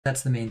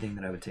That's the main thing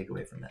that I would take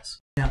away from this.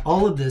 Now,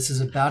 all of this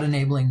is about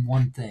enabling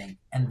one thing,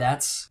 and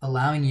that's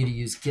allowing you to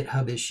use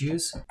GitHub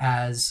issues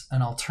as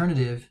an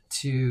alternative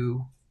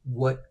to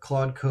what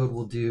Claude Code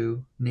will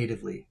do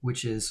natively,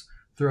 which is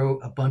throw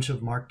a bunch of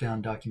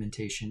markdown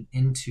documentation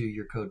into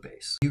your code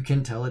base. You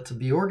can tell it to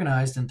be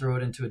organized and throw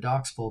it into a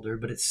docs folder,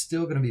 but it's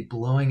still going to be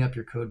blowing up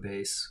your code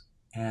base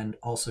and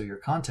also your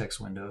context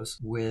windows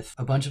with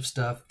a bunch of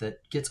stuff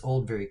that gets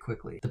old very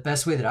quickly. The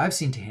best way that I've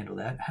seen to handle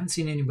that, I haven't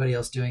seen anybody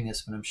else doing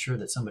this, but I'm sure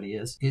that somebody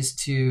is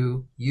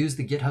to use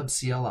the GitHub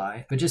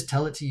CLI, but just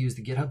tell it to use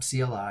the GitHub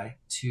CLI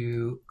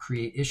to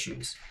create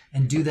issues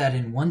and do that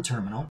in one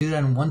terminal. Do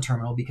that in one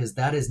terminal because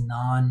that is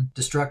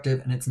non-destructive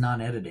and it's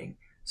non-editing.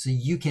 So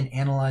you can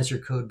analyze your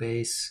code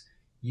base,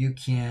 you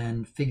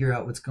can figure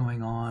out what's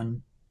going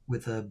on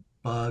with a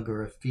bug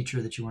or a feature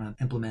that you want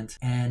to implement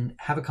and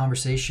have a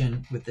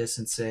conversation with this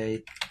and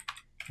say,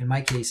 in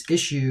my case,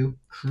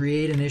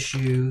 create an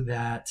issue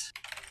that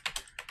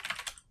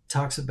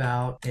talks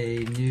about a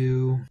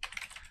new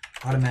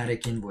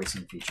automatic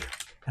invoicing feature.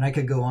 And I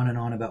could go on and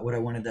on about what I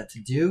wanted that to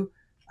do.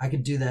 I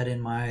could do that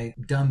in my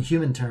dumb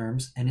human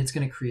terms, and it's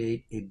going to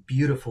create a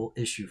beautiful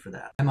issue for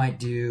that. I might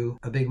do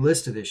a big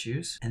list of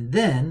issues, and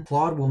then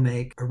Claude will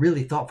make a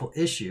really thoughtful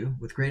issue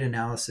with great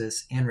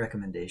analysis and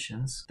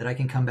recommendations that I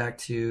can come back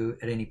to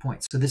at any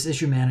point. So this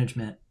issue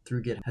management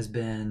through GitHub has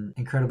been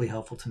incredibly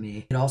helpful to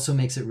me. It also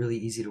makes it really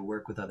easy to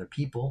work with other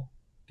people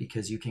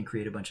because you can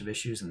create a bunch of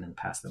issues and then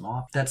pass them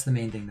off. That's the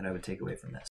main thing that I would take away from this.